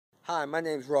Hi, my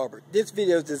name is Robert. This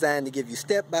video is designed to give you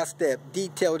step-by-step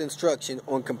detailed instruction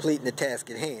on completing the task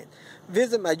at hand.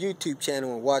 Visit my YouTube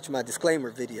channel and watch my disclaimer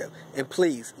video. And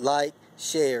please like,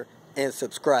 share, and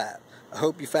subscribe. I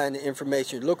hope you find the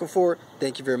information you're looking for.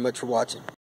 Thank you very much for watching.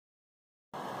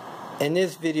 In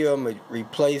this video, I'm going to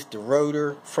replace the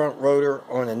rotor, front rotor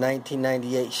on a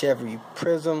 1998 Chevrolet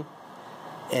Prizm.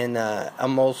 And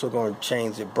I'm also going to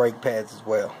change the brake pads as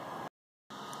well.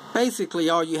 Basically,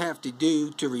 all you have to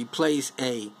do to replace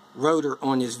a rotor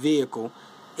on this vehicle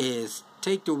is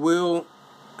take the wheel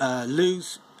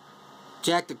loose,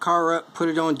 jack the car up, put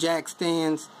it on jack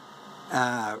stands,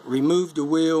 remove the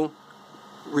wheel,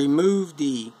 remove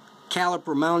the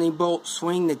caliper mounting bolt,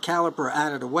 swing the caliper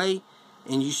out of the way,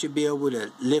 and you should be able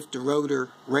to lift the rotor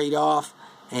right off,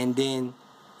 and then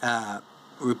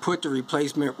put the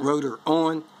replacement rotor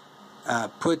on,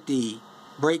 put the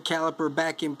brake caliper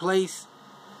back in place,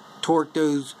 torque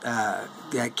that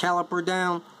caliper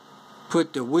down,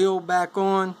 put the wheel back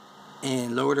on,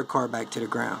 and lower the car back to the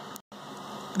ground.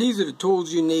 These are the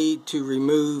tools you need to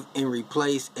remove and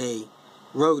replace a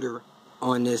rotor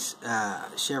on this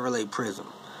Chevrolet Prizm.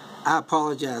 I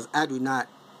apologize, I do not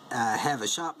have a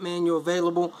shop manual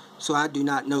available, so I do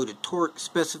not know the torque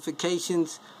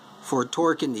specifications for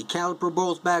torquing the caliper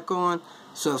bolts back on.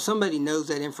 So if somebody knows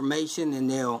that information and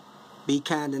they'll be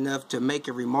kind enough to make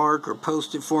a remark or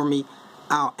post it for me,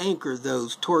 I'll anchor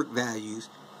those torque values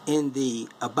in the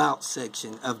About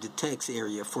section of the text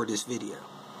area for this video.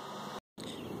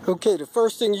 Okay, the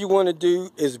first thing you want to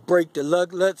do is break the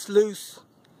lug nuts loose,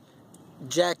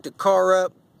 jack the car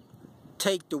up,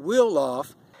 take the wheel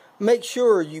off. Make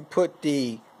sure you put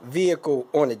the vehicle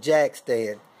on a jack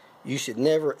stand. You should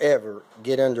never ever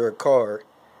get under a car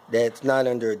that's not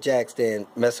under a jack stand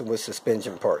messing with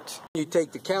suspension parts. You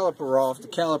take the caliper off. The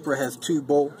caliper has two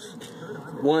bolts,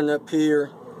 one up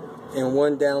here and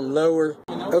one down lower.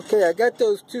 Okay, I got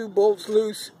those two bolts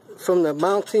loose from the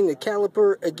mounting the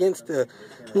caliper against the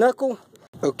knuckle.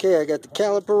 Okay, I got the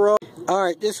caliper off.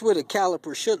 Alright, this is what a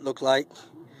caliper should look like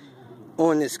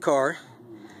on this car.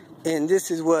 And this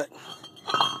is what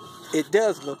it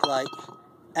does look like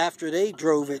after they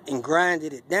drove it and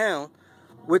grinded it down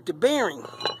with the bearing.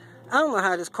 I don't know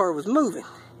how this car was moving.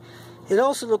 It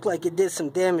also looked like it did some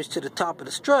damage to the top of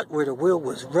the strut where the wheel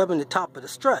was rubbing the top of the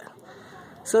strut.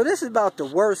 So this is about the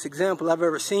worst example I've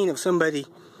ever seen of somebody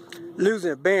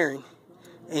losing a bearing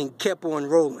and kept on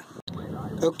rolling.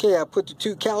 Okay, I put the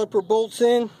two caliper bolts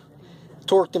in,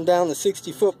 torqued them down to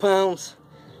 60 foot-pounds.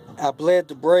 I bled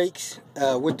the brakes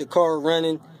with the car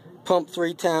running, pumped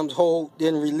 3 times, hold,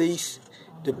 then release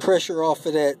the pressure off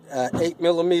of that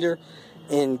 8mm,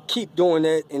 and keep doing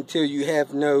that until you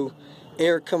have no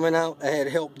air coming out. I had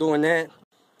help doing that.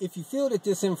 If you feel that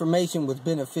this information was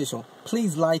beneficial,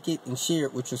 please like it and share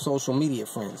it with your social media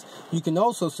friends. You can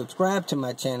also subscribe to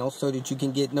my channel so that you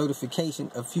can get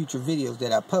notification of future videos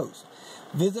that I post.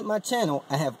 Visit my channel.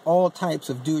 I have all types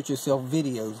of do-it-yourself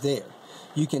videos there.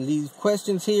 You can leave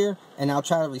questions here and I'll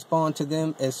try to respond to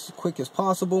them as quick as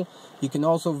possible. You can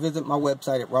also visit my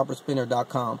website at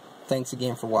robertspinner.com. Thanks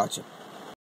again for watching.